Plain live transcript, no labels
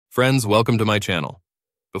Friends, welcome to my channel.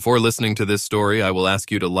 Before listening to this story, I will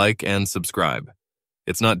ask you to like and subscribe.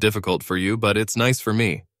 It's not difficult for you, but it's nice for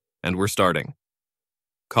me, and we're starting.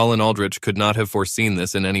 Colin Aldrich could not have foreseen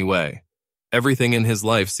this in any way. Everything in his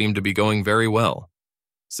life seemed to be going very well.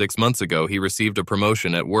 6 months ago, he received a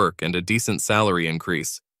promotion at work and a decent salary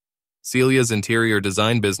increase. Celia's interior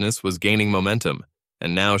design business was gaining momentum,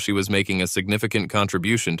 and now she was making a significant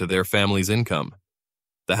contribution to their family's income.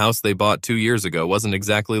 The house they bought 2 years ago wasn't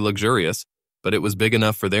exactly luxurious, but it was big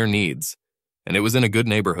enough for their needs, and it was in a good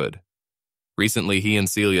neighborhood. Recently, he and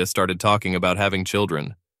Celia started talking about having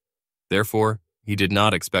children. Therefore, he did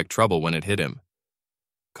not expect trouble when it hit him.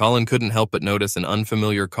 Colin couldn't help but notice an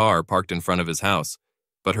unfamiliar car parked in front of his house,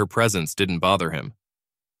 but her presence didn't bother him.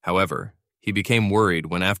 However, he became worried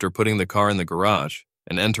when, after putting the car in the garage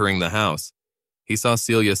and entering the house, he saw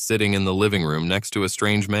Celia sitting in the living room next to a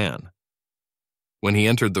strange man. When he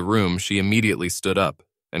entered the room, she immediately stood up,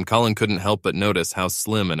 and Colin couldn't help but notice how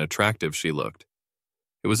slim and attractive she looked.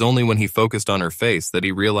 It was only when he focused on her face that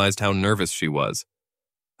he realized how nervous she was.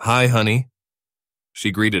 "Hi, honey."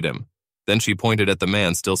 She greeted him. Then she pointed at the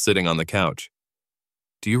man still sitting on the couch.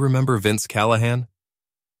 "Do you remember Vince Callahan?"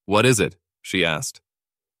 "What is it?" she asked.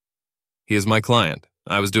 "He is my client.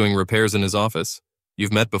 I was doing repairs in his office.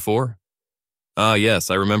 You've met before?" "Ah,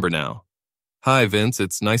 yes, I remember now." "Hi, Vince,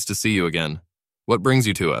 it's nice to see you again. What brings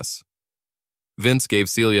you to us?" Vince gave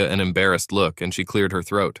Celia an embarrassed look, and she cleared her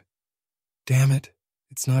throat. "Damn it,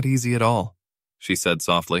 it's not easy at all," she said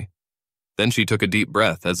softly. Then she took a deep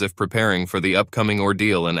breath as if preparing for the upcoming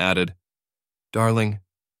ordeal and added, "Darling,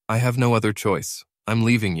 I have no other choice. I'm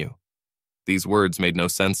leaving you." These words made no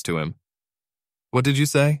sense to him. "What did you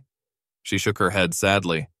say?" She shook her head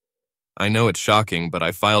sadly. "I know it's shocking, but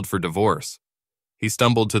I filed for divorce." He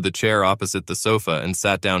stumbled to the chair opposite the sofa and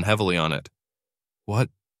sat down heavily on it.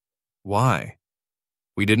 "What? Why?"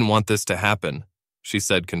 "We didn't want this to happen," she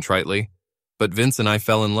said contritely, "but Vince and I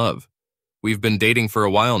fell in love. We've been dating for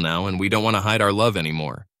a while now, and we don't want to hide our love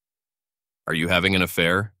anymore." "Are you having an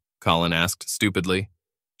affair?" Colin asked stupidly.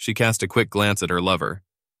 She cast a quick glance at her lover.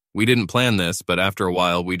 "We didn't plan this, but after a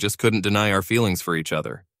while we just couldn't deny our feelings for each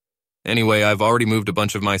other. Anyway, I've already moved a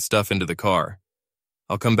bunch of my stuff into the car.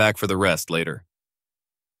 I'll come back for the rest later."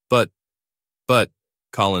 But,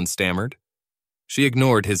 Colin stammered. She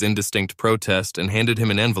ignored his indistinct protest and handed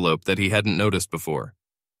him an envelope that he hadn't noticed before.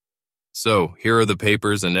 "So, here are the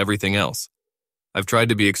papers and everything else. I've tried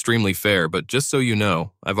to be extremely fair, but just so you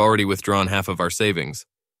know, I've already withdrawn half of our savings.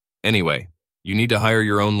 Anyway, you need to hire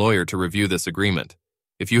your own lawyer to review this agreement.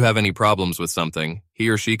 If you have any problems with something, he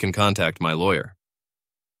or she can contact my lawyer."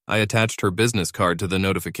 I attached her business card to the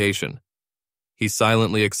notification. He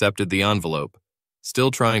silently accepted the envelope,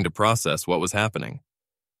 still trying to process what was happening.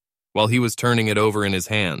 While he was turning it over in his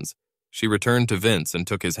hands, she returned to Vince and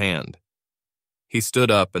took his hand. He stood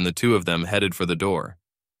up and the two of them headed for the door.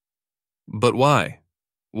 "But why?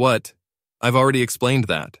 What? I've already explained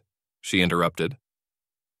that," she interrupted.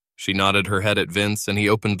 She nodded her head at Vince and he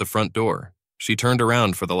opened the front door. She turned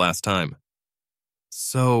around for the last time.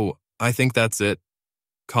 "So, I think that's it.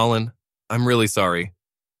 Colin, I'm really sorry.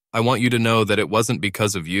 I want you to know that it wasn't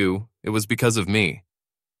because of you, it was because of me."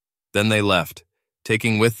 Then they left,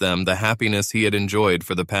 taking with them the happiness he had enjoyed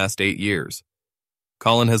for the past 8 years.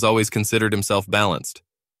 Colin has always considered himself balanced.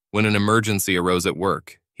 When an emergency arose at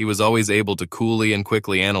work, he was always able to coolly and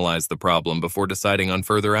quickly analyze the problem before deciding on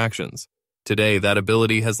further actions. Today, that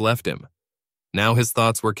ability has left him. Now his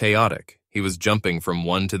thoughts were chaotic. He was jumping from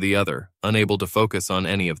one to the other, unable to focus on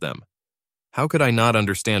any of them. How could I not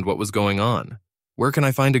understand what was going on? Where can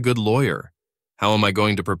I find a good lawyer? How am I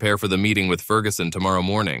going to prepare for the meeting with Ferguson tomorrow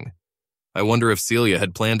morning? I wonder if Celia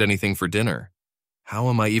had planned anything for dinner. How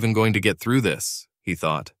am I even going to get through this? He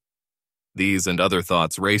thought. These and other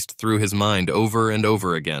thoughts raced through his mind over and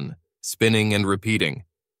over again, spinning and repeating.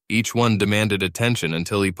 Each one demanded attention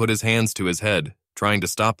until he put his hands to his head, trying to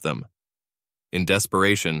stop them. In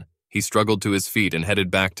desperation, he struggled to his feet and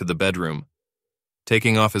headed back to the bedroom.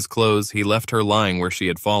 Taking off his clothes, he left her lying where she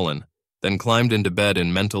had fallen, then climbed into bed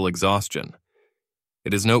in mental exhaustion.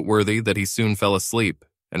 It is noteworthy that he soon fell asleep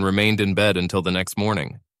and remained in bed until the next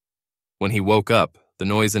morning. When he woke up, the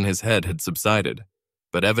noise in his head had subsided,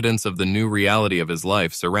 but evidence of the new reality of his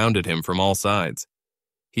life surrounded him from all sides.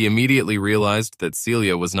 He immediately realized that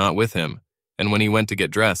Celia was not with him, and when he went to get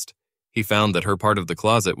dressed, he found that her part of the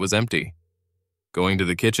closet was empty. Going to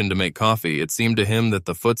the kitchen to make coffee, it seemed to him that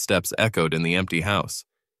the footsteps echoed in the empty house.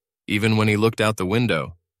 Even when he looked out the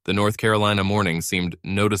window, the North Carolina morning seemed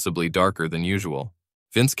noticeably darker than usual.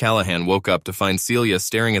 Vince Callahan woke up to find Celia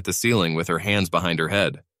staring at the ceiling with her hands behind her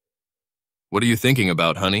head. "What are you thinking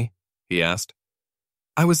about, honey?" he asked.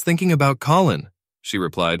 I was thinking about Colin, she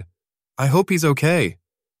replied. I hope he's okay.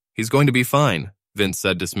 He's going to be fine, Vince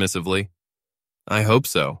said dismissively. I hope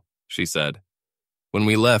so, she said. When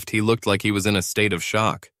we left, he looked like he was in a state of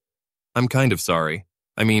shock. I'm kind of sorry.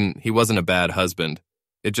 I mean, he wasn't a bad husband.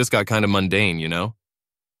 It just got kind of mundane, you know?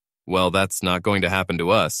 Well, that's not going to happen to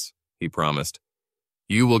us, he promised.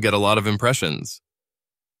 You will get a lot of impressions.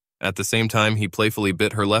 At the same time, he playfully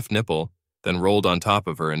bit her left nipple, then rolled on top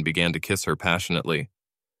of her and began to kiss her passionately.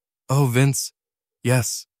 Oh, Vince.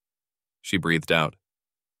 Yes, she breathed out.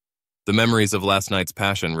 The memories of last night's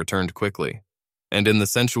passion returned quickly, and in the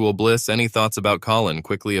sensual bliss, any thoughts about Colin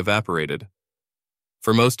quickly evaporated.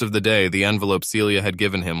 For most of the day, the envelope Celia had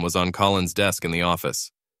given him was on Colin's desk in the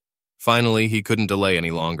office. Finally, he couldn't delay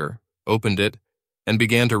any longer, opened it, and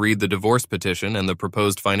began to read the divorce petition and the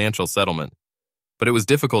proposed financial settlement. But it was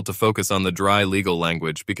difficult to focus on the dry legal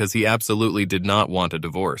language because he absolutely did not want a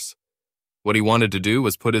divorce. What he wanted to do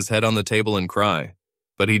was put his head on the table and cry,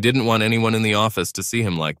 but he didn't want anyone in the office to see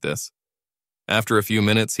him like this. After a few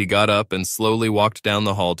minutes, he got up and slowly walked down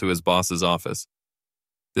the hall to his boss's office.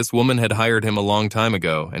 This woman had hired him a long time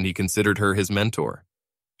ago, and he considered her his mentor.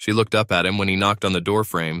 She looked up at him when he knocked on the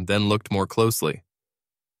doorframe, then looked more closely.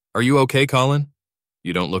 Are you okay, Colin?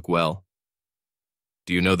 You don't look well.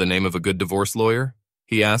 Do you know the name of a good divorce lawyer?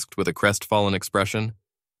 He asked with a crestfallen expression.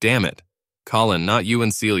 Damn it. Colin, not you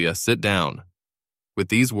and Celia, sit down. With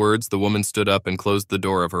these words, the woman stood up and closed the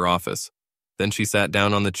door of her office. Then she sat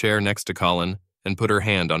down on the chair next to Colin and put her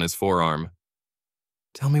hand on his forearm.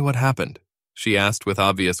 Tell me what happened, she asked with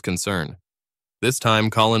obvious concern. This time,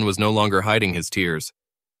 Colin was no longer hiding his tears.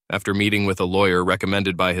 After meeting with a lawyer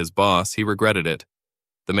recommended by his boss, he regretted it.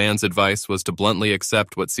 The man's advice was to bluntly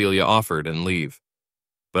accept what Celia offered and leave.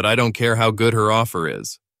 But I don't care how good her offer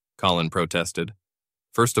is, Colin protested.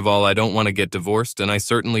 First of all, I don't want to get divorced, and I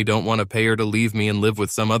certainly don't want to pay her to leave me and live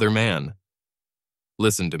with some other man.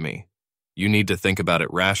 Listen to me. You need to think about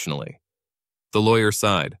it rationally. The lawyer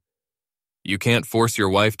sighed. You can't force your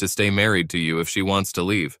wife to stay married to you if she wants to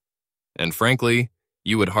leave. And frankly,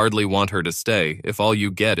 you would hardly want her to stay if all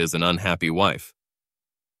you get is an unhappy wife.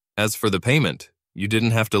 As for the payment, you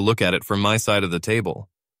didn't have to look at it from my side of the table.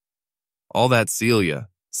 All that Celia,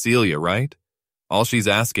 right? All she's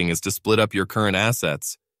asking is to split up your current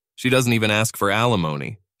assets. She doesn't even ask for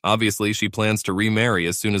alimony. Obviously, she plans to remarry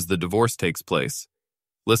as soon as the divorce takes place.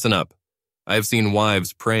 Listen up. I have seen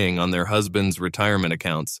wives preying on their husbands' retirement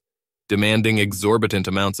accounts, demanding exorbitant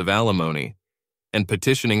amounts of alimony, and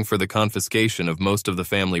petitioning for the confiscation of most of the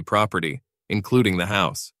family property, including the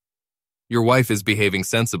house. Your wife is behaving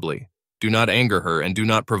sensibly. Do not anger her and do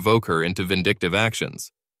not provoke her into vindictive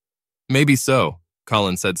actions. Maybe so,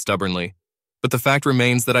 Colin said stubbornly, but the fact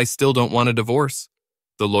remains that I still don't want a divorce.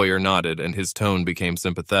 The lawyer nodded and his tone became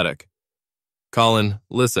sympathetic. Colin,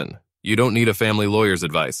 listen, you don't need a family lawyer's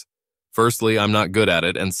advice. Firstly, I'm not good at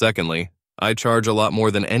it, and secondly, I charge a lot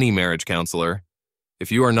more than any marriage counselor.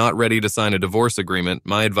 If you are not ready to sign a divorce agreement,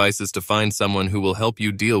 my advice is to find someone who will help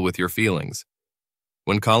you deal with your feelings.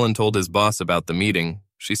 When Colin told his boss about the meeting,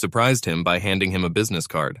 she surprised him by handing him a business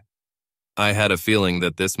card. I had a feeling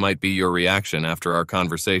that this might be your reaction after our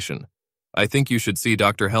conversation. I think you should see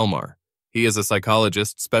Dr. Helmar. He is a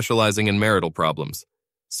psychologist specializing in marital problems.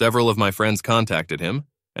 Several of my friends contacted him,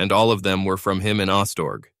 and all of them were from him in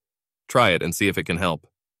Ostorg. Try it and see if it can help.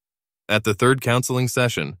 At the third counseling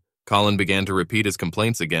session, Colin began to repeat his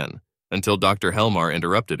complaints again, until Dr. Helmar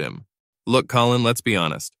interrupted him. Look, Colin, let's be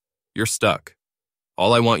honest. You're stuck.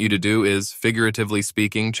 All I want you to do is, figuratively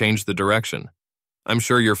speaking, change the direction. I'm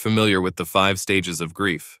sure you're familiar with the 5 stages of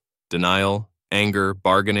grief: denial, anger,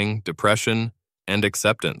 bargaining, depression, and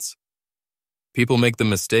acceptance. People make the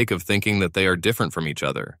mistake of thinking that they are different from each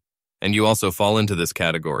other, and you also fall into this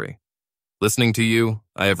category. Listening to you,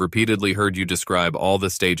 I have repeatedly heard you describe all the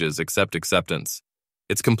stages except acceptance.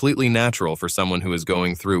 It's completely natural for someone who is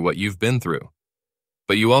going through what you've been through.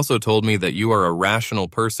 But you also told me that you are a rational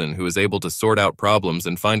person who is able to sort out problems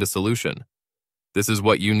and find a solution. This is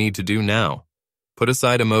what you need to do now. Put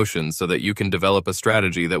aside emotions so that you can develop a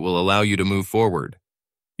strategy that will allow you to move forward.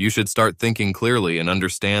 You should start thinking clearly and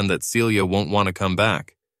understand that Celia won't want to come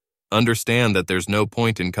back. Understand that there's no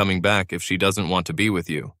point in coming back if she doesn't want to be with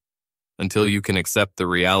you. Until you can accept the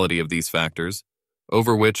reality of these factors,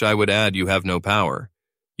 over which I would add you have no power,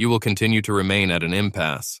 you will continue to remain at an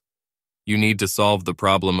impasse. You need to solve the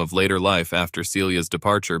problem of later life after Celia's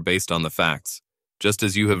departure based on the facts, just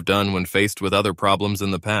as you have done when faced with other problems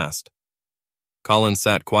in the past. Colin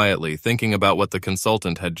sat quietly, thinking about what the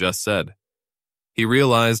consultant had just said. He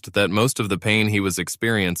realized that most of the pain he was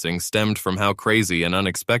experiencing stemmed from how crazy and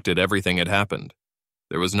unexpected everything had happened.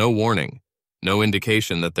 There was no warning, no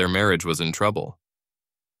indication that their marriage was in trouble.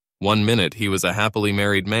 One minute he was a happily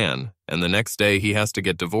married man, and the next day he has to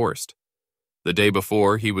get divorced. The day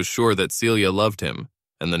before he was sure that Celia loved him,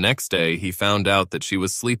 and the next day he found out that she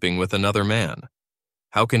was sleeping with another man.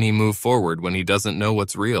 How can he move forward when he doesn't know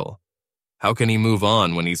what's real? How can he move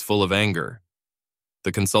on when he's full of anger?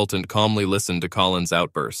 The consultant calmly listened to Colin's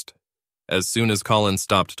outburst. As soon as Colin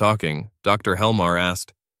stopped talking, Dr. Helmar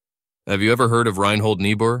asked, "Have you ever heard of Reinhold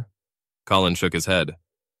Niebuhr?" Colin shook his head.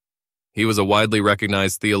 He was a widely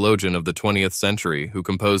recognized theologian of the 20th century who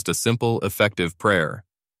composed a simple, effective prayer.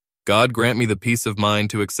 God grant me the peace of mind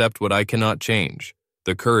to accept what I cannot change,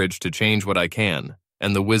 the courage to change what I can,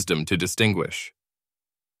 and the wisdom to distinguish.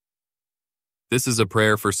 This is a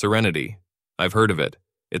prayer for serenity. I've heard of it.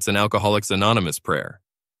 It's an Alcoholics Anonymous prayer.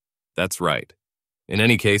 That's right. In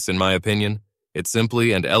any case, in my opinion, it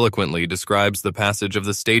simply and eloquently describes the passage of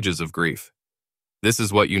the stages of grief. This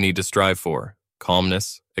is what you need to strive for: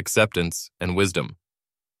 calmness, acceptance, and wisdom.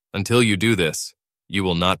 Until you do this, you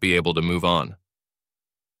will not be able to move on.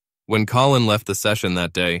 When Colin left the session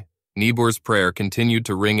that day, Niebuhr's prayer continued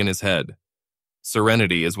to ring in his head.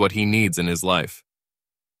 Serenity is what he needs in his life.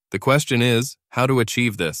 The question is, how to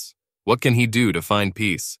achieve this? What can he do to find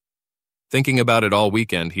peace? Thinking about it all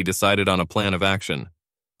weekend, he decided on a plan of action.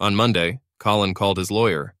 On Monday, Colin called his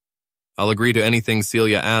lawyer. "I'll agree to anything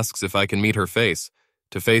Celia asks if I can meet her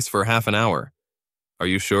face-to-face for half an hour." "Are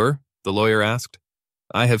you sure?" the lawyer asked.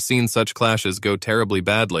 "I have seen such clashes go terribly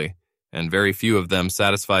badly, and very few of them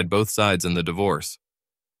satisfied both sides in the divorce."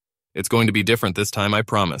 "It's going to be different this time, I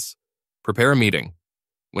promise. Prepare a meeting."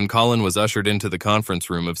 When Colin was ushered into the conference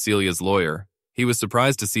room of Celia's lawyer, he was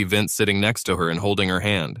surprised to see Vince sitting next to her and holding her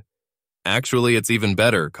hand. Actually, it's even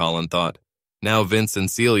better, Colin thought. Now Vince and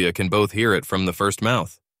Celia can both hear it from the first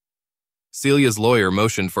mouth. Celia's lawyer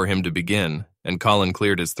motioned for him to begin, and Colin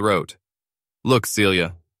cleared his throat. "Look,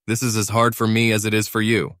 Celia, this is as hard for me as it is for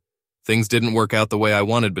you. Things didn't work out the way I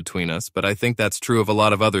wanted between us, but I think that's true of a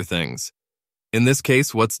lot of other things. In this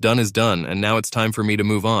case, what's done is done, and now it's time for me to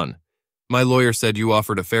move on. My lawyer said you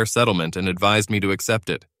offered a fair settlement and advised me to accept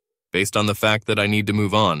it. Based on the fact that I need to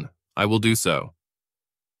move on, I will do so."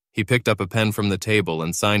 He picked up a pen from the table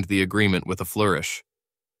and signed the agreement with a flourish.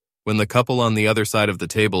 When the couple on the other side of the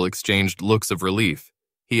table exchanged looks of relief,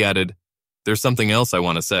 he added, "There's something else I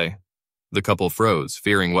want to say." The couple froze,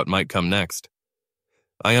 fearing what might come next.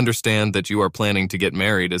 "I understand that you are planning to get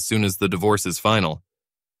married as soon as the divorce is final,"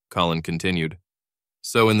 Colin continued.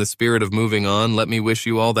 "So in the spirit of moving on, let me wish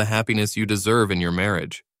you all the happiness you deserve in your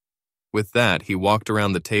marriage." With that, he walked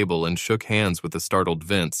around the table and shook hands with the startled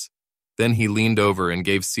Vince. Then he leaned over and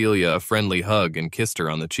gave Celia a friendly hug and kissed her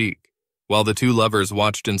on the cheek. While the two lovers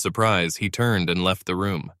watched in surprise, he turned and left the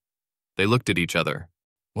room. They looked at each other.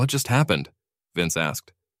 "What just happened?" Vince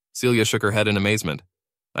asked. Celia shook her head in amazement.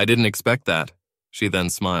 "I didn't expect that." She then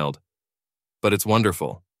smiled. "But it's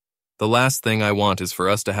wonderful. The last thing I want is for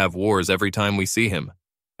us to have wars every time we see him."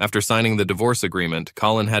 After signing the divorce agreement,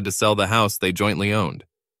 Colin had to sell the house they jointly owned.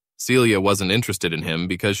 Celia wasn't interested in him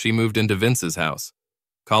because she moved into Vince's house.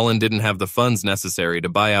 Colin didn't have the funds necessary to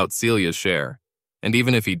buy out Celia's share, and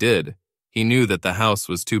even if he did, he knew that the house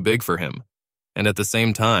was too big for him, and at the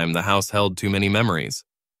same time, the house held too many memories.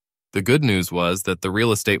 The good news was that the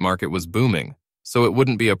real estate market was booming, so it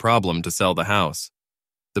wouldn't be a problem to sell the house.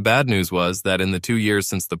 The bad news was that in the 2 years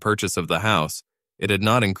since the purchase of the house, it had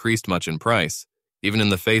not increased much in price, even in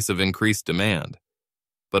the face of increased demand.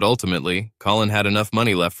 But ultimately, Colin had enough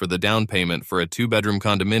money left for the down payment for a 2-bedroom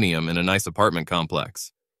condominium in a nice apartment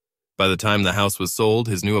complex. By the time the house was sold,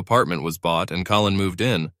 his new apartment was bought, and Colin moved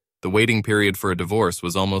in. The waiting period for a divorce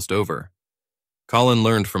was almost over. Colin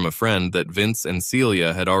learned from a friend that Vince and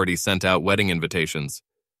Celia had already sent out wedding invitations.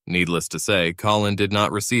 Needless to say, Colin did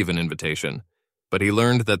not receive an invitation, but he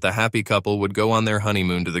learned that the happy couple would go on their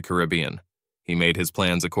honeymoon to the Caribbean. He made his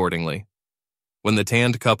plans accordingly. When the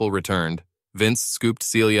tanned couple returned, Vince scooped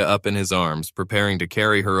Celia up in his arms, preparing to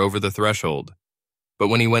carry her over the threshold. But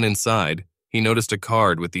when he went inside, he noticed a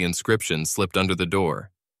card with the inscription slipped under the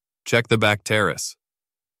door. "Check the back terrace."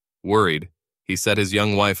 Worried, he set his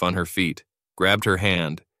young wife on her feet, grabbed her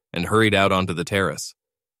hand, and hurried out onto the terrace.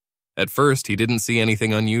 At first, he didn't see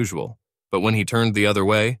anything unusual, but when he turned the other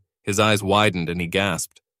way, his eyes widened and he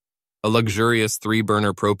gasped. A luxurious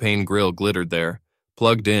 3-burner propane grill glittered there,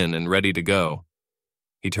 plugged in and ready to go.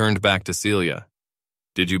 He turned back to Celia.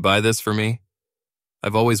 "Did you buy this for me?"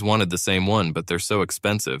 "I've always wanted the same one, but they're so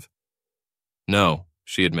expensive." "No,"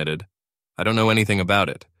 she admitted. "I don't know anything about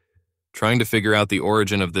it." Trying to figure out the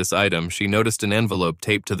origin of this item, she noticed an envelope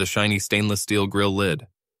taped to the shiny stainless steel grill lid.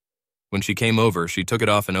 When she came over, she took it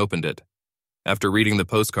off and opened it. After reading the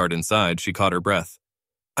postcard inside, she caught her breath.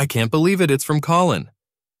 I can't believe it, it's from Colin.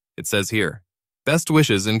 It says here, best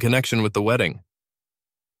wishes in connection with the wedding.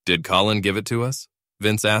 Did Colin give it to us?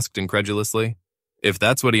 Vince asked incredulously. If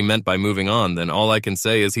that's what he meant by moving on, then all I can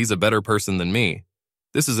say is he's a better person than me.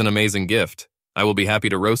 This is an amazing gift. I will be happy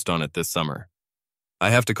to roast on it this summer. I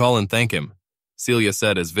have to call and thank him, Celia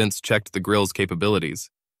said as Vince checked the grill's capabilities.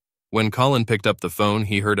 When Colin picked up the phone,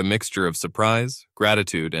 he heard a mixture of surprise,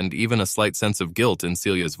 gratitude, and even a slight sense of guilt in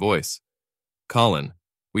Celia's voice. Colin,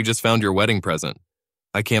 we just found your wedding present.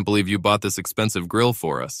 I can't believe you bought this expensive grill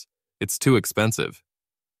for us. It's too expensive.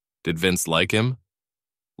 Did Vince like him?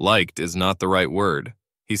 Liked is not the right word.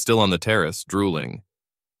 He's still on the terrace, drooling.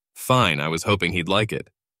 Fine, I was hoping he'd like it.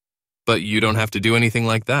 But you don't have to do anything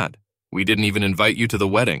like that. We didn't even invite you to the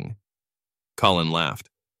wedding. Colin laughed.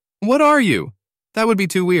 What are you? That would be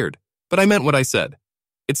too weird, but I meant what I said.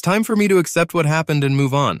 It's time for me to accept what happened and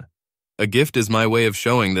move on. A gift is my way of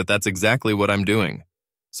showing that that's exactly what I'm doing.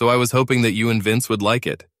 So I was hoping that you and Vince would like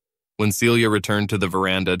it. When Celia returned to the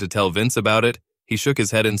veranda to tell Vince about it, he shook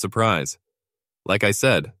his head in surprise. Like I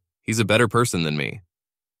said, he's a better person than me.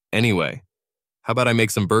 Anyway, how about I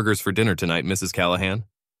make some burgers for dinner tonight, Mrs. Callahan?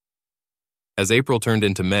 As April turned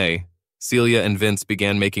into May, Celia and Vince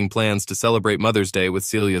began making plans to celebrate Mother's Day with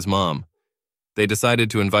Celia's mom. They decided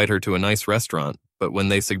to invite her to a nice restaurant, but when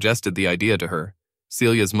they suggested the idea to her,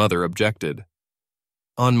 Celia's mother objected.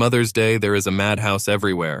 On Mother's Day, there is a madhouse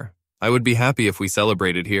everywhere. I would be happy if we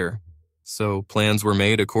celebrated here. So plans were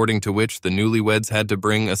made according to which the newlyweds had to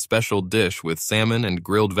bring a special dish with salmon and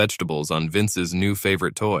grilled vegetables on Vince's new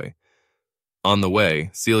favorite toy. On the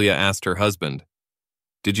way, Celia asked her husband,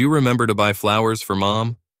 Did you remember to buy flowers for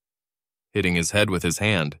Mom? Hitting his head with his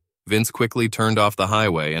hand, Vince quickly turned off the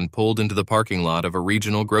highway and pulled into the parking lot of a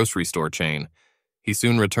regional grocery store chain. He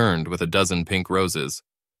soon returned with a dozen pink roses.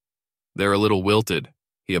 They're a little wilted,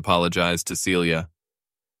 he apologized to Celia.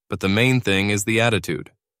 But the main thing is the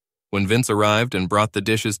attitude. When Vince arrived and brought the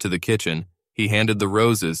dishes to the kitchen, he handed the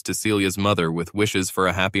roses to Celia's mother with wishes for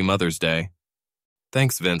a happy Mother's Day.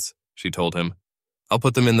 Thanks, Vince, she told him. I'll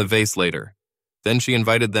put them in the vase later. Then she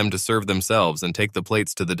invited them to serve themselves and take the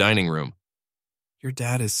plates to the dining room. Your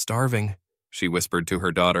dad is starving, she whispered to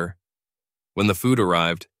her daughter. When the food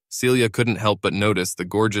arrived, Celia couldn't help but notice the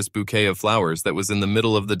gorgeous bouquet of flowers that was in the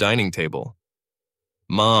middle of the dining table.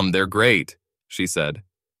 Mom, they're great, she said.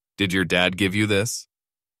 Did your dad give you this?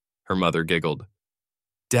 Her mother giggled.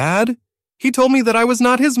 Dad? He told me that I was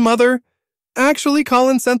not his mother. Actually,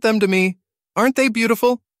 Colin sent them to me. Aren't they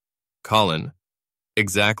beautiful? Colin.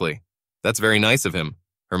 Exactly. That's very nice of him,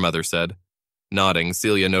 her mother said. Nodding,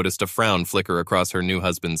 Celia noticed a frown flicker across her new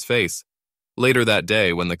husband's face. Later that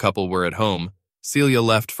day, when the couple were at home, Celia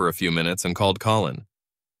left for a few minutes and called Colin.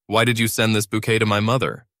 Why did you send this bouquet to my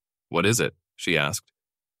mother? What is it? She asked.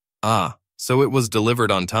 Ah, so it was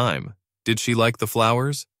delivered on time. Did she like the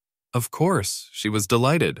flowers? Of course, she was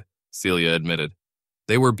delighted, Celia admitted.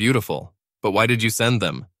 They were beautiful, but why did you send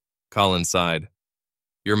them? Colin sighed.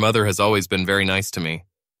 Your mother has always been very nice to me,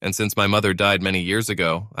 and since my mother died many years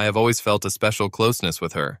ago, I have always felt a special closeness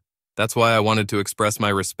with her. That's why I wanted to express my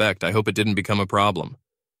respect. I hope it didn't become a problem.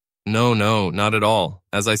 No, not at all.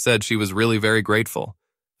 As I said, she was really very grateful.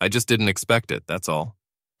 I just didn't expect it, that's all.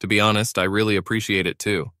 To be honest, I really appreciate it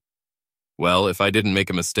too. Well, if I didn't make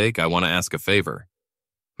a mistake, I want to ask a favor.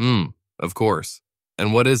 Of course.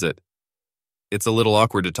 And what is it? It's a little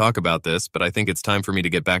awkward to talk about this, but I think it's time for me to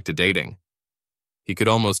get back to dating. He could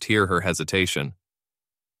almost hear her hesitation.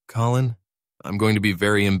 Colin, I'm going to be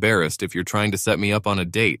very embarrassed if you're trying to set me up on a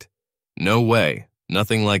date. No way,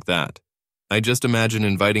 nothing like that. I just imagine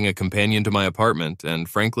inviting a companion to my apartment, and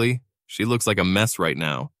frankly, she looks like a mess right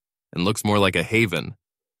now, and looks more like a haven.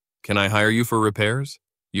 Can I hire you for repairs?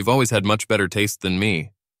 You've always had much better taste than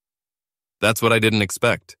me. That's what I didn't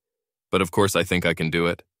expect. But of course I think I can do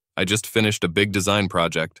it. I just finished a big design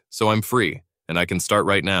project, so I'm free, and I can start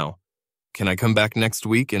right now. Can I come back next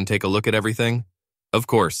week and take a look at everything? Of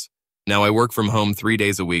course. Now I work from home 3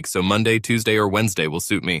 days a week, so Monday, Tuesday, or Wednesday will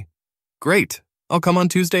suit me. Great. I'll come on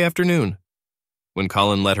Tuesday afternoon. When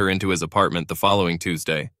Colin let her into his apartment the following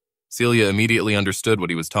Tuesday, Celia immediately understood what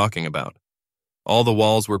he was talking about. All the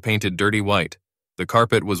walls were painted dirty white, the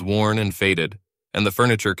carpet was worn and faded, and the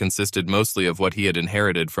furniture consisted mostly of what he had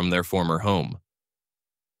inherited from their former home.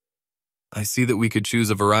 I see that we could choose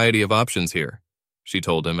a variety of options here, she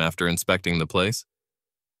told him after inspecting the place.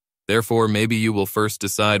 Therefore, maybe you will first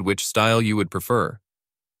decide which style you would prefer.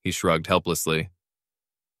 He shrugged helplessly.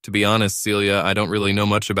 To be honest, Celia, I don't really know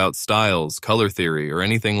much about styles, color theory, or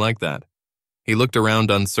anything like that. He looked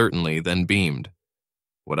around uncertainly, then beamed.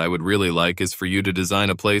 What I would really like is for you to design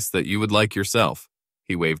a place that you would like yourself."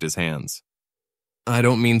 He waved his hands. "I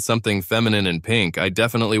don't mean something feminine and pink. I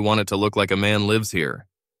definitely want it to look like a man lives here.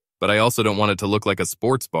 But I also don't want it to look like a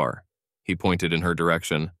sports bar." He pointed in her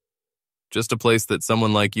direction. "Just a place that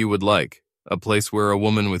someone like you would like. A place where a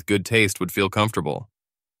woman with good taste would feel comfortable.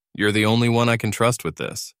 You're the only one I can trust with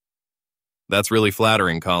this." "That's really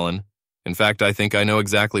flattering, Colin. In fact, I think I know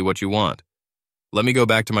exactly what you want. Let me go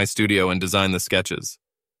back to my studio and design the sketches.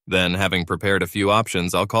 Then, having prepared a few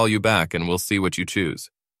options, I'll call you back and we'll see what you choose."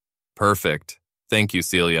 "Perfect. Thank you,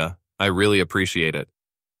 Celia. I really appreciate it."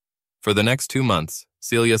 For the next 2 months,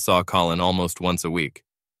 Celia saw Colin almost once a week.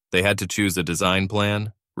 They had to choose a design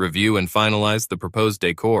plan, review and finalize the proposed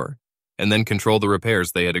decor, and then control the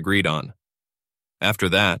repairs they had agreed on. After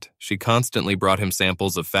that, she constantly brought him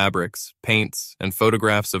samples of fabrics, paints, and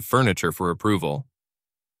photographs of furniture for approval.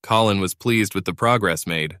 Colin was pleased with the progress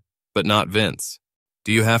made, but not Vince.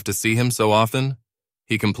 "Do you have to see him so often?"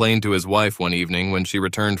 He complained to his wife one evening when she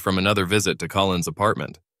returned from another visit to Colin's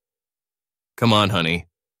apartment. "Come on, honey.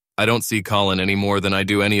 I don't see Colin any more than I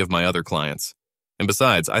do any of my other clients. And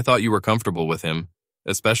besides, I thought you were comfortable with him,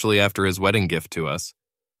 especially after his wedding gift to us.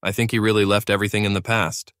 I think he really left everything in the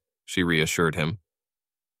past," she reassured him.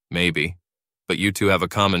 "Maybe, but you two have a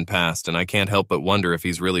common past and I can't help but wonder if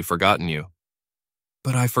he's really forgotten you."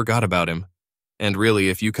 "But I forgot about him. And really,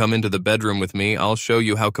 if you come into the bedroom with me, I'll show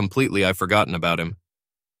you how completely I've forgotten about him."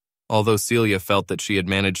 Although Celia felt that she had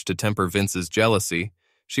managed to temper Vince's jealousy,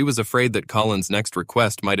 she was afraid that Colin's next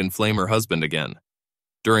request might inflame her husband again.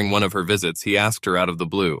 During one of her visits, he asked her out of the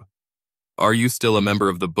blue, "Are you still a member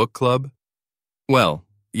of the book club?" "Well,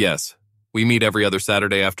 yes. We meet every other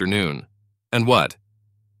Saturday afternoon. And what?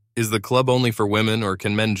 Is the club only for women or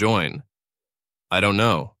can men join?" "I don't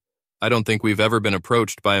know. I don't think we've ever been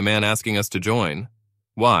approached by a man asking us to join.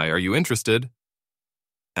 Why, are you interested?"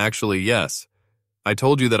 "Actually, yes. I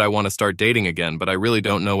told you that I want to start dating again, but I really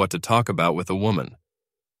don't know what to talk about with a woman.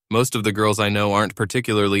 Most of the girls I know aren't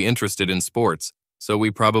particularly interested in sports, so we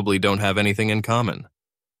probably don't have anything in common.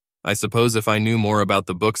 I suppose if I knew more about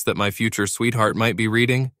the books that my future sweetheart might be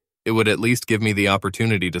reading, it would at least give me the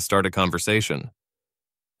opportunity to start a conversation."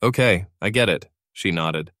 "Okay, I get it," she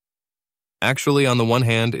nodded. "Actually, on the one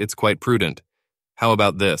hand, it's quite prudent. How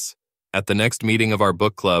about this? At the next meeting of our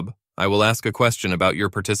book club, I will ask a question about your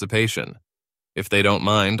participation. If they don't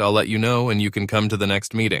mind, I'll let you know and you can come to the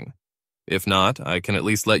next meeting. If not, I can at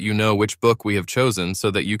least let you know which book we have chosen so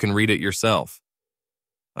that you can read it yourself."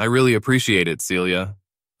 "I really appreciate it, Celia.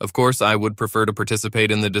 Of course, I would prefer to participate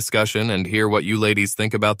in the discussion and hear what you ladies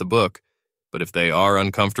think about the book, but if they are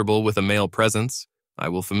uncomfortable with a male presence, I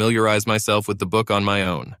will familiarize myself with the book on my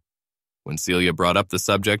own." When Celia brought up the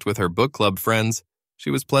subject with her book club friends,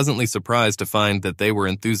 she was pleasantly surprised to find that they were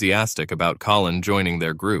enthusiastic about Colin joining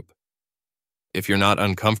their group. "If you're not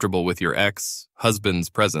uncomfortable with your ex-husband's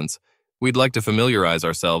presence, we'd like to familiarize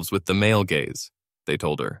ourselves with the male gaze," they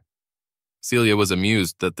told her. Celia was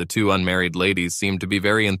amused that the two unmarried ladies seemed to be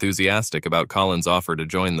very enthusiastic about Colin's offer to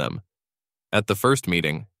join them. At the first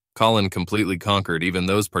meeting, Colin completely conquered even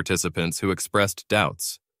those participants who expressed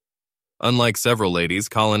doubts. Unlike several ladies,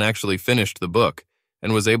 Colin actually finished the book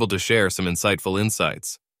and was able to share some insightful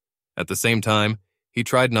insights. At the same time, he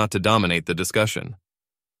tried not to dominate the discussion.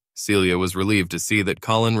 Celia was relieved to see that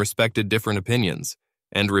Colin respected different opinions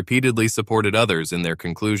and repeatedly supported others in their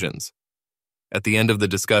conclusions. At the end of the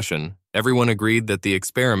discussion, everyone agreed that the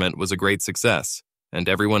experiment was a great success, and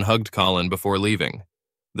everyone hugged Colin before leaving.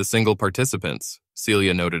 The single participants,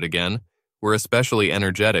 Celia noted again, were especially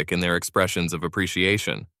energetic in their expressions of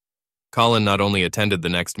appreciation. Colin not only attended the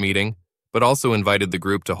next meeting, but also invited the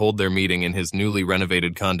group to hold their meeting in his newly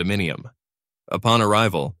renovated condominium. Upon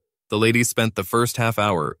arrival, the ladies spent the first half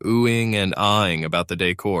hour oohing and aahing about the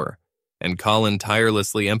decor, and Colin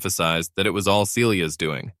tirelessly emphasized that it was all Celia's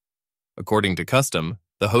doing. According to custom,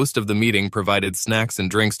 the host of the meeting provided snacks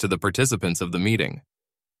and drinks to the participants of the meeting.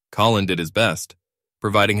 Colin did his best,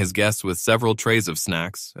 providing his guests with several trays of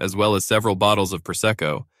snacks, as well as several bottles of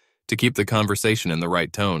Prosecco, to keep the conversation in the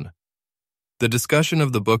right tone. The discussion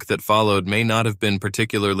of the book that followed may not have been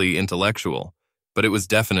particularly intellectual, but it was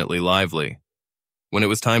definitely lively. When it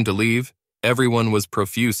was time to leave, everyone was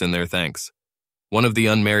profuse in their thanks. One of the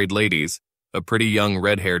unmarried ladies, a pretty young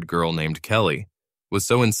red-haired girl named Kelly, was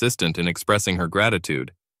so insistent in expressing her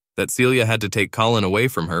gratitude that Celia had to take Colin away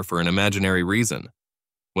from her for an imaginary reason.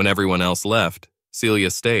 When everyone else left,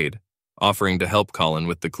 Celia stayed, offering to help Colin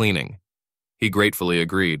with the cleaning. He gratefully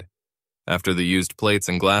agreed. After the used plates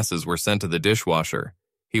and glasses were sent to the dishwasher,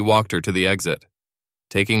 he walked her to the exit.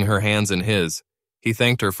 Taking her hands in his, he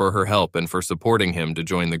thanked her for her help and for supporting him to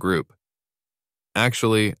join the group.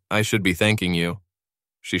 Actually, I should be thanking you.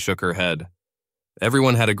 She shook her head.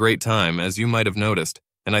 Everyone had a great time, as you might have noticed,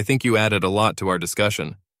 and I think you added a lot to our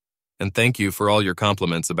discussion. And thank you for all your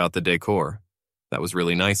compliments about the decor. That was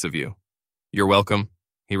really nice of you. You're welcome,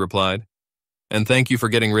 he replied. And thank you for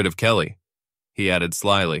getting rid of Kelly, he added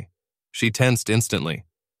slyly. She tensed instantly.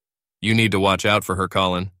 You need to watch out for her,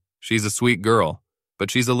 Colin. She's a sweet girl,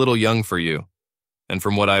 but she's a little young for you. And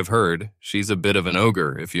from what I've heard, she's a bit of an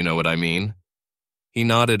ogre, if you know what I mean. He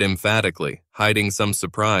nodded emphatically, hiding some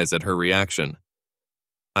surprise at her reaction.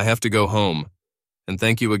 I have to go home, and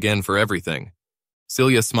thank you again for everything.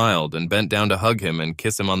 Celia smiled and bent down to hug him and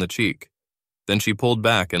kiss him on the cheek. Then she pulled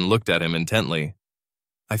back and looked at him intently.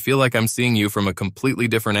 I feel like I'm seeing you from a completely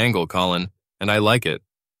different angle, Colin, and I like it.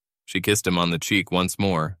 She kissed him on the cheek once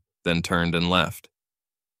more, then turned and left.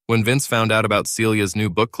 When Vince found out about Celia's new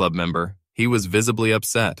book club member, he was visibly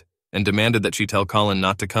upset and demanded that she tell Colin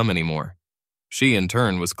not to come anymore. She, in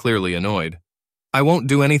turn, was clearly annoyed. I won't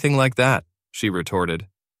do anything like that, she retorted.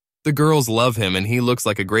 The girls love him and he looks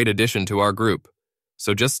like a great addition to our group.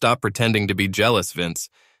 So just stop pretending to be jealous, Vince.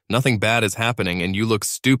 Nothing bad is happening and you look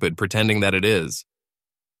stupid pretending that it is.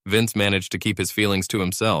 Vince managed to keep his feelings to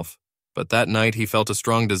himself, but that night he felt a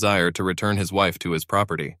strong desire to return his wife to his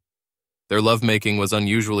property. Their lovemaking was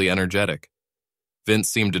unusually energetic. Vince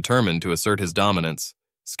seemed determined to assert his dominance,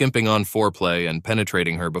 skimping on foreplay and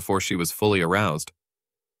penetrating her before she was fully aroused.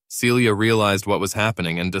 Celia realized what was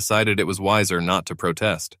happening and decided it was wiser not to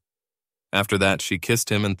protest. After that, she kissed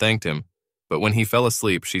him and thanked him, but when he fell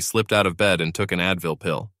asleep, she slipped out of bed and took an Advil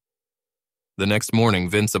pill. The next morning,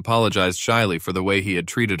 Vince apologized shyly for the way he had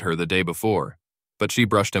treated her the day before, but she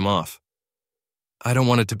brushed him off. I don't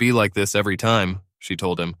want it to be like this every time, she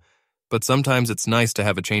told him, but sometimes it's nice to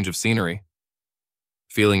have a change of scenery.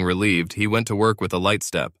 Feeling relieved, he went to work with a light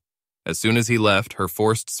step. As soon as he left, her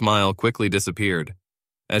forced smile quickly disappeared.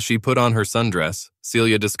 As she put on her sundress,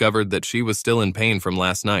 Celia discovered that she was still in pain from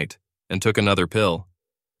last night and took another pill.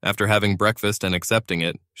 After having breakfast and accepting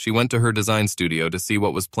it, she went to her design studio to see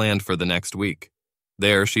what was planned for the next week.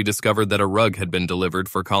 There, she discovered that a rug had been delivered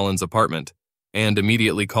for Colin's apartment and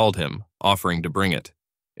immediately called him, offering to bring it.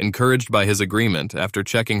 Encouraged by his agreement, after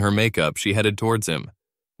checking her makeup, she headed towards him.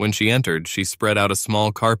 When she entered, she spread out a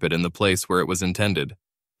small carpet in the place where it was intended.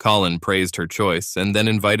 Colin praised her choice and then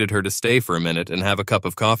invited her to stay for a minute and have a cup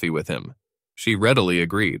of coffee with him. She readily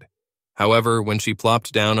agreed. However, when she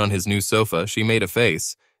plopped down on his new sofa, she made a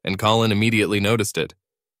face, and Colin immediately noticed it.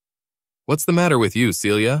 What's the matter with you,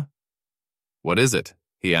 Celia? What is it?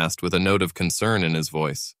 He asked with a note of concern in his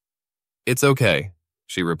voice. It's okay,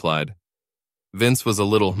 she replied. Vince was a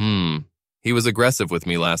little He was aggressive with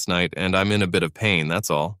me last night, and I'm in a bit of pain,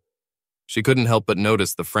 that's all. She couldn't help but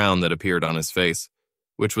notice the frown that appeared on his face,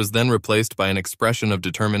 which was then replaced by an expression of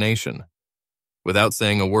determination. Without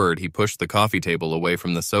saying a word, he pushed the coffee table away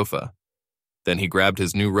from the sofa. Then he grabbed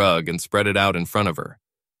his new rug and spread it out in front of her.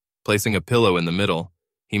 Placing a pillow in the middle,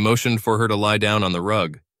 he motioned for her to lie down on the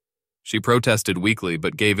rug. She protested weakly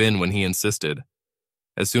but gave in when he insisted.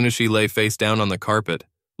 As soon as she lay face down on the carpet,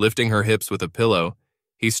 lifting her hips with a pillow,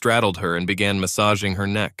 he straddled her and began massaging her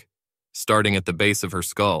neck, starting at the base of her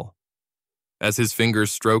skull. As his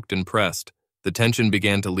fingers stroked and pressed, the tension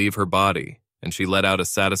began to leave her body, and she let out a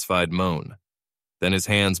satisfied moan. Then his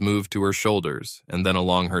hands moved to her shoulders and then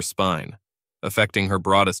along her spine, affecting her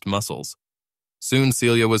broadest muscles. Soon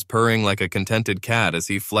Celia was purring like a contented cat as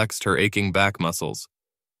he flexed her aching back muscles.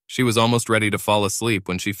 She was almost ready to fall asleep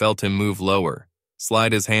when she felt him move lower,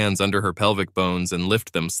 slide his hands under her pelvic bones and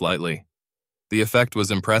lift them slightly. The effect was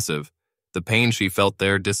impressive. The pain she felt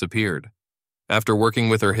there disappeared. After working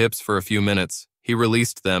with her hips for a few minutes, he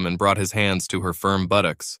released them and brought his hands to her firm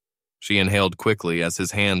buttocks. She inhaled quickly as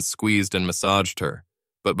his hands squeezed and massaged her,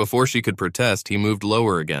 but before she could protest, he moved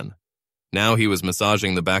lower again. Now he was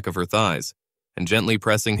massaging the back of her thighs and gently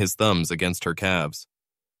pressing his thumbs against her calves.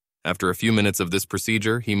 After a few minutes of this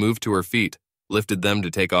procedure, he moved to her feet, lifted them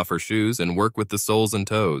to take off her shoes and work with the soles and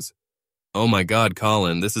toes. Oh my God,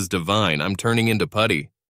 Colin, this is divine. I'm turning into putty.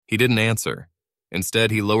 He didn't answer.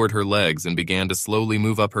 Instead, he lowered her legs and began to slowly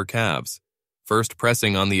move up her calves, first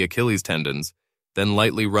pressing on the Achilles tendons, then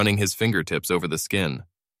lightly running his fingertips over the skin.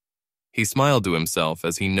 He smiled to himself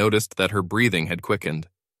as he noticed that her breathing had quickened.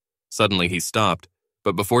 Suddenly he stopped,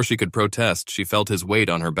 but before she could protest, she felt his weight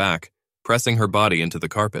on her back, pressing her body into the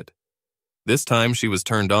carpet. This time she was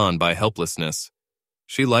turned on by helplessness.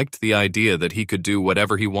 She liked the idea that he could do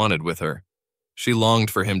whatever he wanted with her. She longed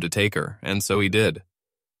for him to take her, and so he did.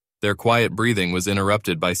 Their quiet breathing was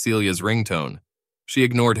interrupted by Celia's ringtone. She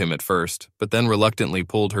ignored him at first, but then reluctantly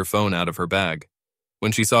pulled her phone out of her bag.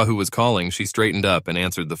 When she saw who was calling, she straightened up and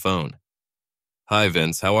answered the phone. Hi,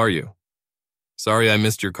 Vince. How are you? Sorry I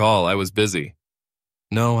missed your call. I was busy.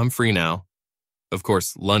 No, I'm free now. Of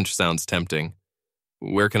course, lunch sounds tempting.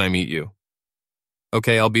 Where can I meet you?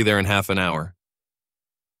 Okay, I'll be there in half an hour.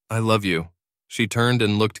 I love you. She turned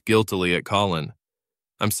and looked guiltily at Colin.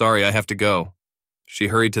 I'm sorry, I have to go. She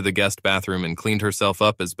hurried to the guest bathroom and cleaned herself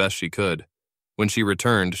up as best she could. When she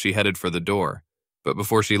returned, she headed for the door. But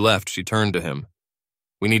before she left, she turned to him.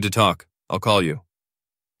 We need to talk. I'll call you.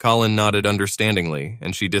 Colin nodded understandingly,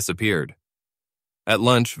 and she disappeared. At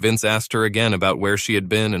lunch, Vince asked her again about where she had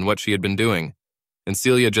been and what she had been doing, and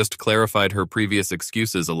Celia just clarified her previous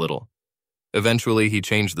excuses a little. Eventually, he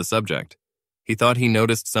changed the subject. He thought he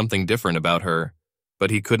noticed something different about her,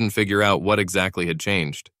 but he couldn't figure out what exactly had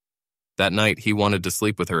changed. That night, he wanted to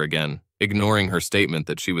sleep with her again, ignoring her statement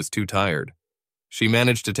that she was too tired. She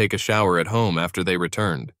managed to take a shower at home after they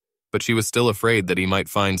returned, but she was still afraid that he might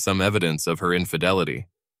find some evidence of her infidelity.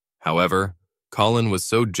 However, Colin was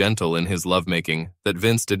so gentle in his lovemaking that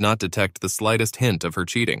Vince did not detect the slightest hint of her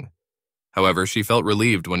cheating. However, she felt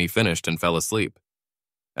relieved when he finished and fell asleep.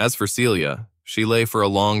 As for Celia, she lay for a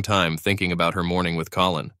long time thinking about her morning with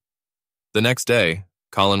Colin. The next day,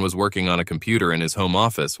 Colin was working on a computer in his home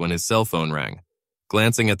office when his cell phone rang.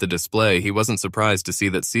 Glancing at the display, he wasn't surprised to see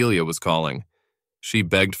that Celia was calling. She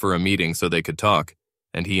begged for a meeting so they could talk,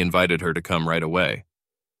 and he invited her to come right away.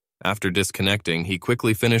 After disconnecting, he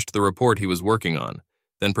quickly finished the report he was working on,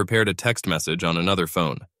 then prepared a text message on another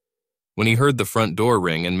phone. When he heard the front door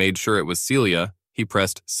ring and made sure it was Celia, he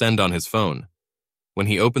pressed send on his phone. When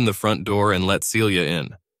he opened the front door and let Celia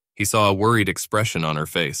in, he saw a worried expression on her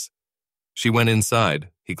face. She went inside.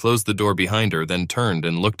 He closed the door behind her, then turned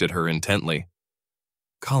and looked at her intently.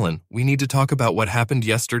 Colin, we need to talk about what happened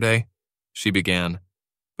yesterday, she began,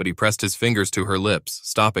 but he pressed his fingers to her lips,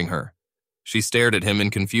 stopping her. She stared at him in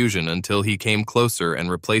confusion until he came closer and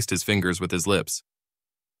replaced his fingers with his lips.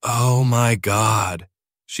 Oh my God,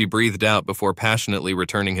 she breathed out before passionately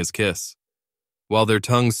returning his kiss. While their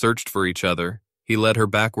tongues searched for each other, he led her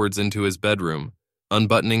backwards into his bedroom,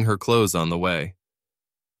 unbuttoning her clothes on the way.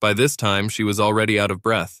 By this time, she was already out of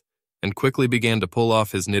breath and quickly began to pull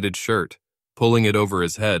off his knitted shirt, pulling it over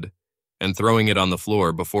his head and throwing it on the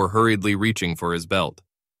floor before hurriedly reaching for his belt.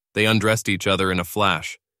 They undressed each other in a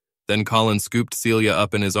flash. Then Colin scooped Celia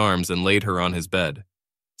up in his arms and laid her on his bed.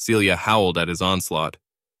 Celia howled at his onslaught,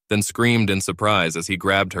 then screamed in surprise as he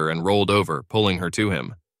grabbed her and rolled over, pulling her to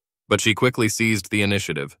him. But she quickly seized the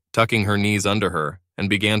initiative, tucking her knees under her, and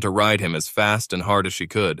began to ride him as fast and hard as she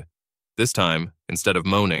could. This time, instead of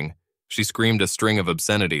moaning, she screamed a string of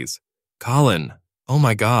obscenities. Colin, oh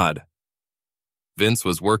my God. Vince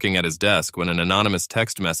was working at his desk when an anonymous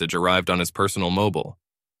text message arrived on his personal mobile.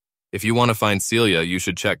 If you want to find Celia, you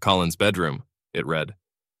should check Colin's bedroom, it read.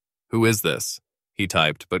 Who is this? He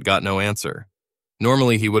typed, but got no answer.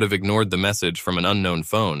 Normally, he would have ignored the message from an unknown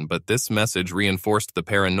phone, but this message reinforced the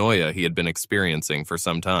paranoia he had been experiencing for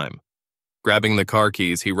some time. Grabbing the car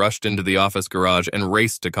keys, he rushed into the office garage and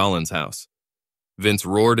raced to Colin's house. Vince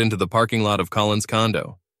roared into the parking lot of Colin's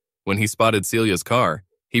condo. When he spotted Celia's car,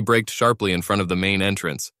 he braked sharply in front of the main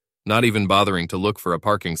entrance, not even bothering to look for a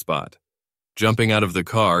parking spot. Jumping out of the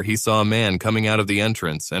car, he saw a man coming out of the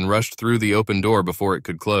entrance and rushed through the open door before it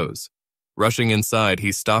could close. Rushing inside,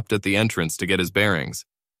 he stopped at the entrance to get his bearings.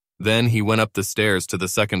 Then he went up the stairs to the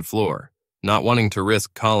second floor, not wanting to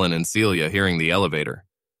risk Colin and Celia hearing the elevator.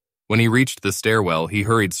 When he reached the stairwell, he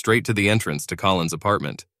hurried straight to the entrance to Colin's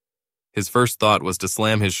apartment. His first thought was to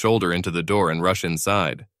slam his shoulder into the door and rush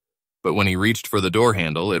inside. But when he reached for the door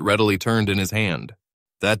handle, it readily turned in his hand.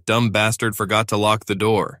 That dumb bastard forgot to lock the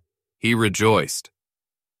door. He rejoiced.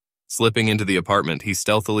 Slipping into the apartment, he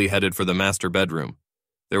stealthily headed for the master bedroom.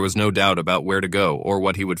 There was no doubt about where to go or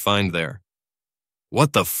what he would find there.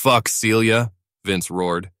 What the fuck, Celia? Vince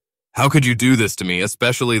roared. How could you do this to me,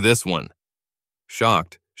 especially this one?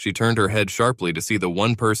 Shocked, she turned her head sharply to see the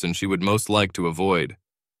one person she would most like to avoid.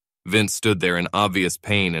 Vince stood there in obvious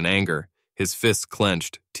pain and anger, his fists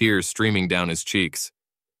clenched, tears streaming down his cheeks.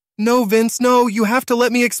 No, Vince, no, you have to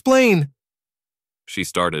let me explain. She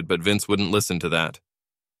started, but Vince wouldn't listen to that.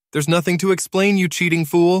 There's nothing to explain, you cheating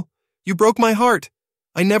fool. You broke my heart.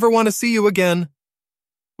 I never want to see you again.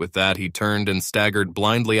 With that, he turned and staggered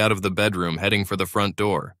blindly out of the bedroom, heading for the front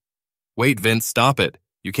door. Wait, Vince, stop it.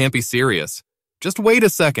 You can't be serious. Just wait a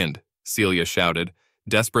second, Celia shouted,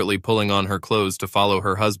 desperately pulling on her clothes to follow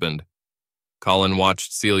her husband. Colin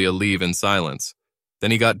watched Celia leave in silence.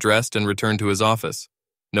 Then he got dressed and returned to his office.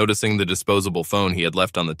 Noticing the disposable phone he had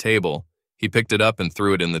left on the table, he picked it up and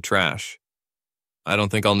threw it in the trash. I don't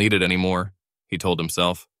think I'll need it anymore, he told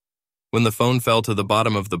himself. When the phone fell to the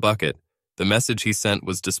bottom of the bucket, the message he sent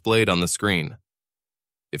was displayed on the screen.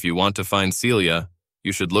 If you want to find Celia,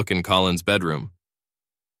 you should look in Colin's bedroom.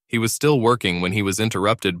 He was still working when he was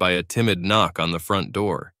interrupted by a timid knock on the front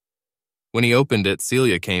door. When he opened it,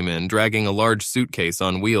 Celia came in, dragging a large suitcase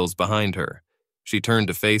on wheels behind her. She turned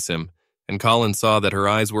to face him, and Colin saw that her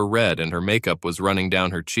eyes were red and her makeup was running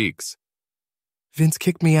down her cheeks. "Vince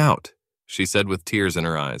kicked me out," she said with tears in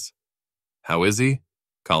her eyes. "How is he?"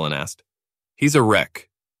 Colin asked. "He's a wreck,"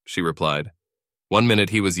 she replied. "One minute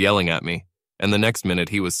he was yelling at me, and the next minute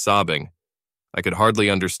he was sobbing. I could hardly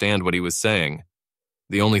understand what he was saying.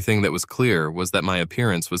 The only thing that was clear was that my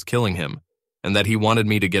appearance was killing him, and that he wanted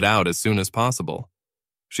me to get out as soon as possible."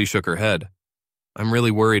 She shook her head. "I'm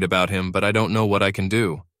really worried about him, but I don't know what I can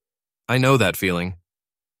do. I know that feeling."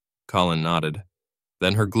 Colin nodded.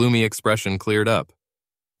 Then her gloomy expression cleared up.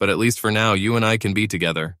 "But at least for now, you and I can be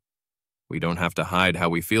together. We don't have to hide how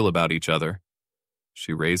we feel about each other."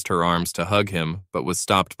 She raised her arms to hug him, but was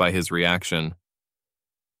stopped by his reaction.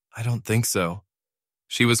 "I don't think so."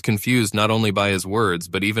 She was confused not only by his words,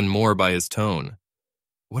 but even more by his tone.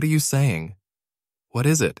 "What are you saying? What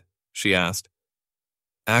is it?" she asked.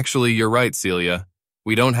 "Actually, you're right, Celia.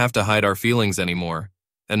 We don't have to hide our feelings anymore,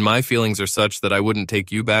 and my feelings are such that I wouldn't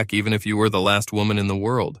take you back even if you were the last woman in the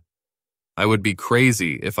world. I would be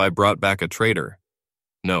crazy if I brought back a traitor.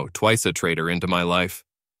 No, twice a traitor into my life."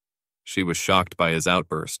 She was shocked by his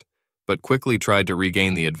outburst, but quickly tried to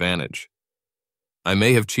regain the advantage. "I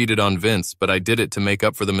may have cheated on Vince, but I did it to make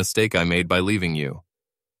up for the mistake I made by leaving you.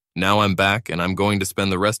 Now I'm back, and I'm going to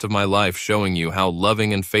spend the rest of my life showing you how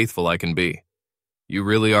loving and faithful I can be. You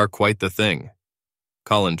really are quite the thing."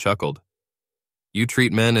 Colin chuckled. "You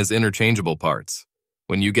treat men as interchangeable parts.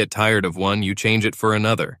 When you get tired of one, you change it for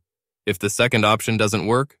another. If the second option doesn't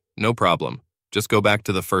work, no problem. Just go back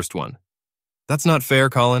to the first one." "That's not fair,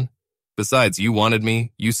 Colin. Besides, you wanted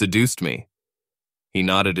me, you seduced me." He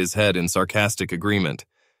nodded his head in sarcastic agreement.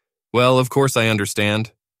 "Well, of course I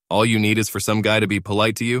understand. All you need is for some guy to be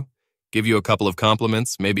polite to you, give you a couple of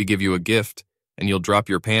compliments, maybe give you a gift, and you'll drop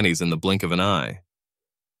your panties in the blink of an eye."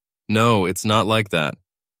 "No, it's not like that.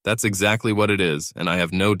 That's exactly what it is, and I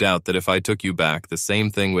have no doubt that if I took you back, the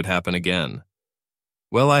same thing would happen again."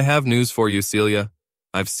 "Well, I have news for you, Celia.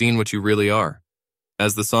 I've seen what you really are.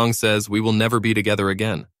 As the song says, we will never be together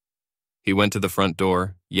again." He went to the front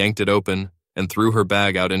door, yanked it open, and threw her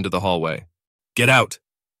bag out into the hallway. "Get out!"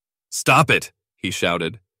 "Stop it!" he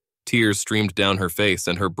shouted. Tears streamed down her face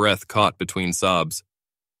and her breath caught between sobs.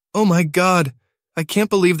 "Oh my God! I can't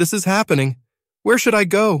believe this is happening! Where should I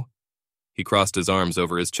go?" He crossed his arms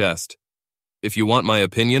over his chest. "If you want my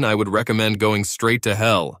opinion, I would recommend going straight to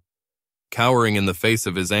hell." Cowering in the face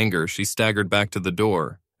of his anger, she staggered back to the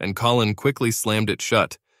door, and Colin quickly slammed it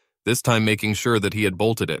shut, this time making sure that he had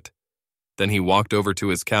bolted it. Then he walked over to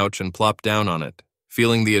his couch and plopped down on it,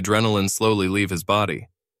 feeling the adrenaline slowly leave his body.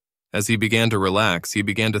 As he began to relax, he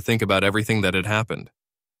began to think about everything that had happened.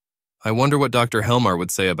 I wonder what Dr. Helmar would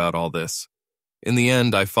say about all this. In the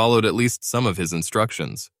end, I followed at least some of his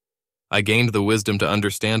instructions. I gained the wisdom to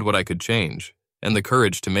understand what I could change, and the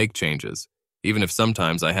courage to make changes, even if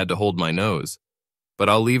sometimes I had to hold my nose. But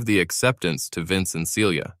I'll leave the acceptance to Vince and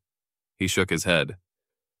Celia. He shook his head.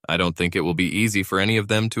 I don't think it will be easy for any of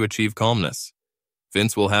them to achieve calmness.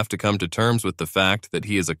 Vince will have to come to terms with the fact that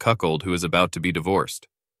he is a cuckold who is about to be divorced.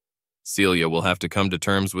 Celia will have to come to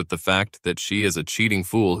terms with the fact that she is a cheating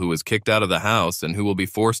fool who was kicked out of the house and who will be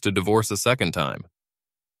forced to divorce a second time.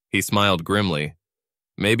 He smiled grimly.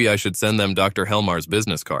 Maybe I should send them Dr. Helmar's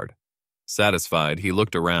business card. Satisfied, he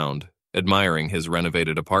looked around, admiring his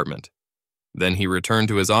renovated apartment. Then he returned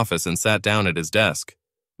to his office and sat down at his desk.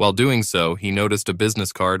 While doing so, he noticed a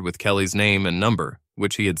business card with Kelly's name and number,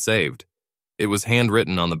 which he had saved. It was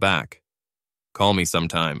handwritten on the back. "Call me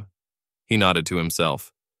sometime." He nodded to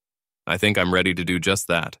himself. "I think I'm ready to do just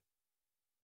that."